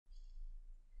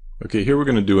Okay, here we're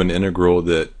going to do an integral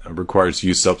that requires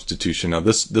u-substitution. Now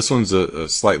this one's a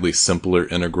slightly simpler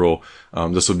integral.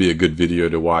 This will be a good video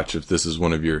to watch if this is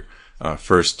one of your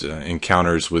first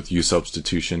encounters with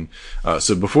u-substitution.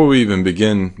 So before we even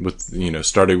begin with,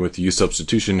 starting with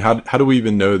u-substitution, how do we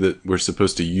even know that we're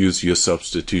supposed to use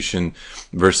u-substitution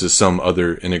versus some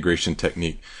other integration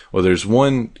technique? Well, there's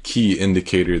one key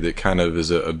indicator that kind of is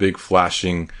a big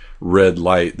flashing red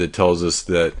light that tells us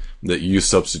that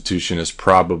u-substitution is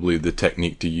probably the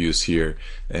technique to use here,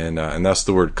 and that's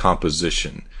the word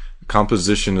composition.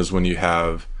 Composition is when you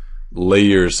have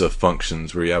layers of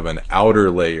functions, where you have an outer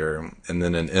layer and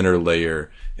then an inner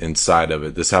layer inside of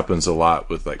it. This happens a lot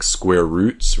with like square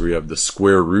roots, where you have the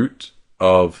square root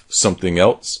of something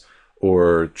else,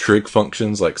 or trig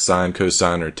functions like sine,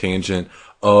 cosine, or tangent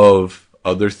of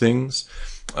other things.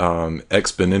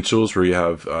 Exponentials, where you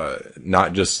have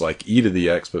not just like e to the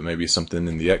x, but maybe something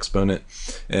in the exponent.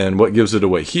 And what gives it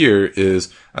away here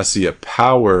is I see a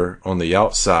power on the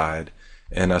outside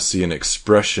and I see an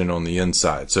expression on the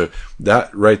inside. So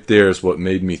that right there is what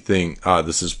made me think,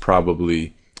 this is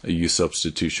probably a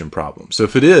u-substitution problem. So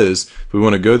if it is, if we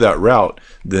want to go that route,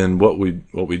 then what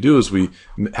we do is we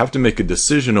have to make a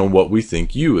decision on what we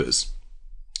think u is.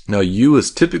 Now, u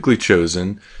is typically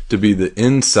chosen to be the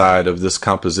inside of this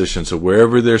composition. So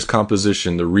wherever there's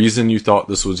composition, the reason you thought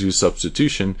this was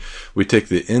u-substitution, we take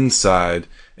the inside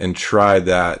and try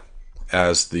that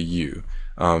as the u.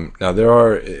 Now, there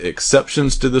are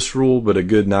exceptions to this rule, but a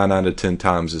good 9 out of 10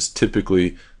 times is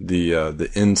typically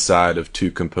the inside of two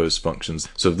composed functions.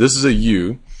 So if this is a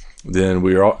u, then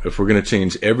if we're going to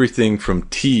change everything from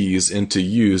t's into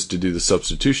u's to do the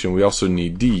substitution, we also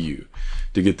need du.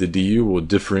 To get the du, we'll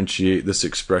differentiate this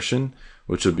expression,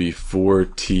 which will be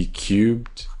 4t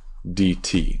cubed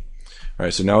dt. All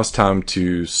right, so now it's time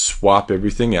to swap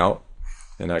everything out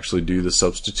and actually do the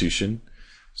substitution.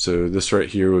 So this right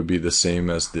here would be the same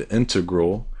as the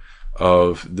integral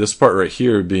of this part right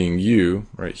here being u,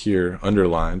 right here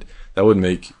underlined. That would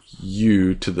make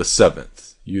u to the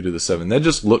 7th. U to the 7th. That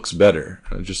just looks better.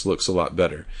 It just looks a lot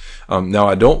better. Now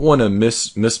I don't want a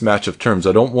mismatch of terms.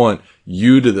 I don't want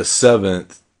u to the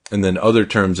 7th and then other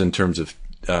terms in terms of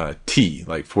t,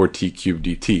 like 4t cubed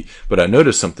dt. But I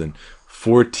noticed something.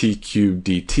 4t cubed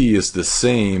dt is the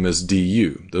same as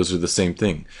du. Those are the same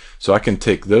thing. So I can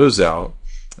take those out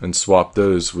and swap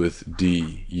those with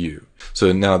du.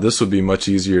 So now this would be much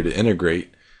easier to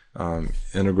integrate.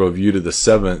 Integral of u to the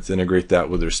 7th, integrate that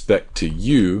with respect to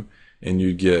u, and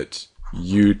you get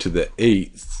u to the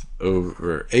 8th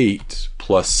over 8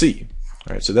 plus c.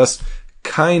 All right, so that's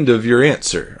kind of your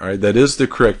answer. All right, that is the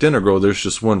correct integral. There's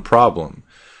just one problem.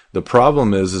 The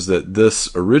problem is that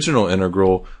this original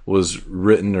integral was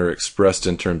written or expressed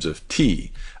in terms of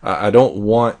t. I don't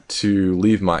want to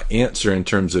leave my answer in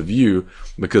terms of u,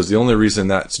 because the only reason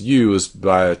that's u is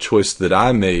by a choice that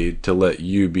I made to let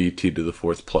u be t to the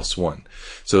 4th plus 1.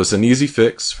 So it's an easy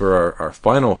fix for our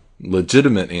final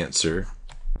legitimate answer.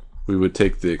 We would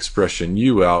take the expression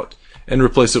u out and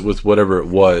replace it with whatever it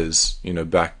was,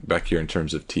 back here in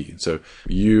terms of t. So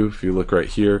u, if you look right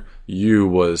here, u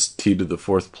was t to the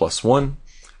 4th plus 1.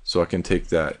 So I can take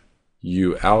that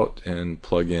u out and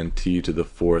plug in t to the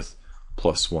 4th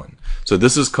plus 1. So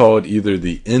this is called either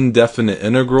the indefinite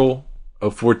integral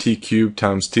of 4t cubed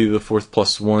times t to the 4th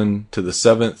plus 1 to the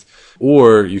 7th,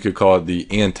 or you could call it the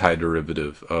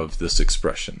antiderivative of this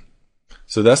expression.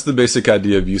 So that's the basic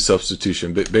idea of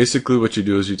u-substitution. But basically what you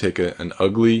do is you take an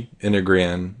ugly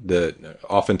integrand that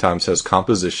oftentimes has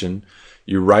composition,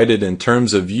 you write it in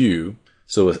terms of u,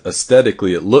 so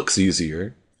aesthetically it looks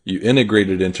easier, you integrate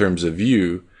it in terms of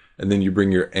u, and then you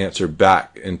bring your answer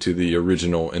back into the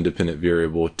original independent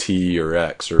variable t or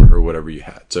x or whatever you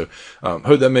had. So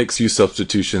hope that makes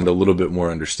u-substitution a little bit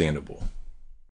more understandable.